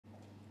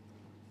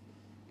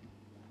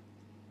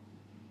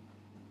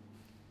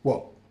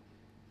What?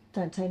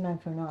 Don't take no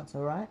for an answer,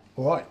 all right?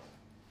 All right.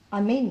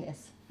 I mean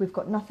this. We've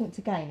got nothing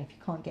to gain if you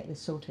can't get this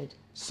sorted.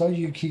 So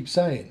you keep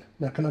saying.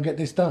 Now can I get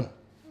this done?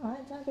 All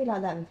right, don't be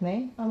like that with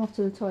me. I'm off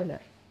to the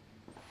toilet.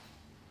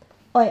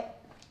 Oi,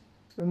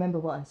 remember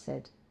what I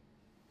said.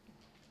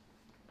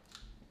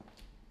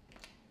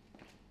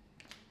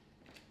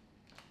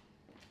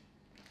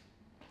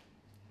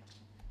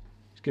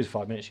 It's good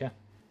 5 minutes, yeah?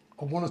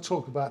 I want to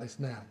talk about this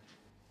now.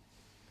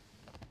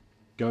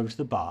 Go over to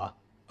the bar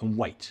and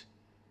wait.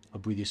 I'll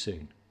be with you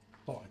soon.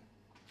 Fine.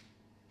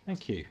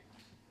 Thank you.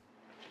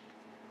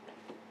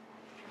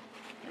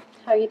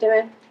 How are you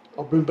doing?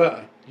 I've been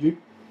better. You?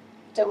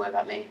 Don't worry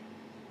about me.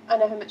 I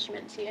know how much he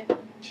meant to you.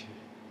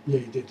 Yeah,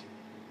 he did.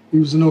 He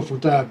was an awful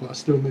dad, but I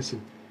still miss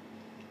him.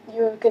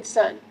 You were a good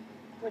son.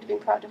 I would have been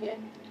proud of you.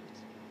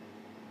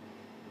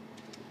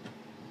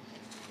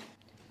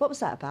 What was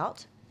that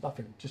about?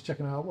 Nothing. Just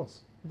checking how I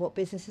was. What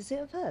business is it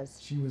of hers?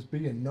 She was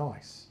being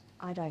nice.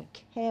 I don't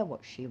care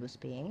what she was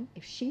being.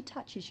 If she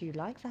touches you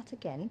like that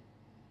again,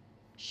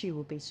 she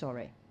will be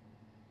sorry.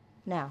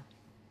 Now,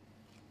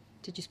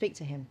 did you speak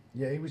to him?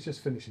 Yeah, he was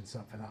just finishing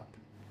something up.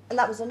 And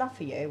that was enough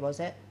for you, was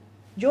it?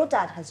 Your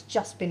dad has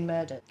just been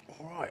murdered.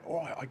 All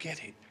right, I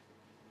get it.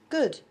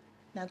 Good.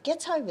 Now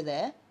get over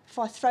there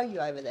before I throw you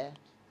over there.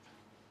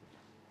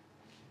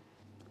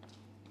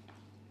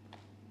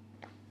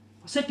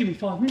 I said give me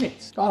 5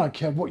 minutes. I don't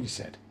care what you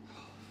said.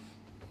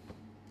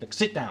 Look,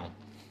 sit down.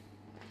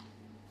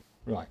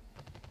 Right.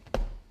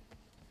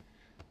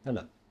 Now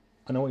look,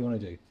 I know what you want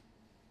to do,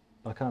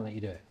 but I can't let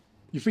you do it.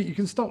 You think you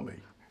can stop me?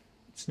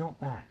 It's not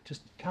that.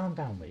 Just calm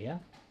down, will you?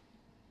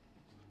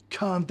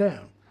 Calm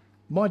down.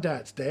 My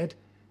dad's dead.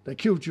 They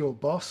killed your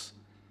boss.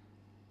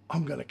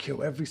 I'm going to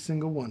kill every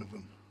single one of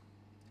them.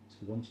 So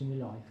once in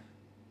your life,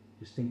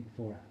 just think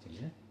before acting,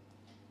 yeah?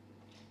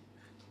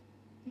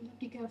 Your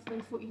lovely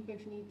girlfriend thought you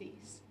both need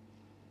these.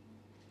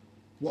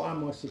 What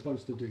am I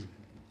supposed to do?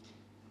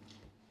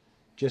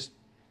 Just,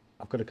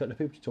 I've got a couple of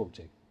people to talk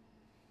to.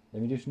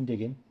 Let me do some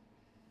digging,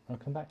 and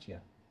I'll come back to you.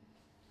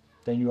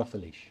 Then you're off the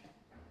leash.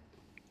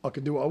 I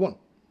can do what I want.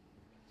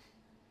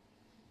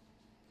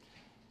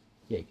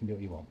 Yeah, you can do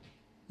what you want.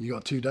 You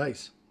got 2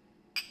 days.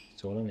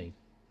 That's all I need.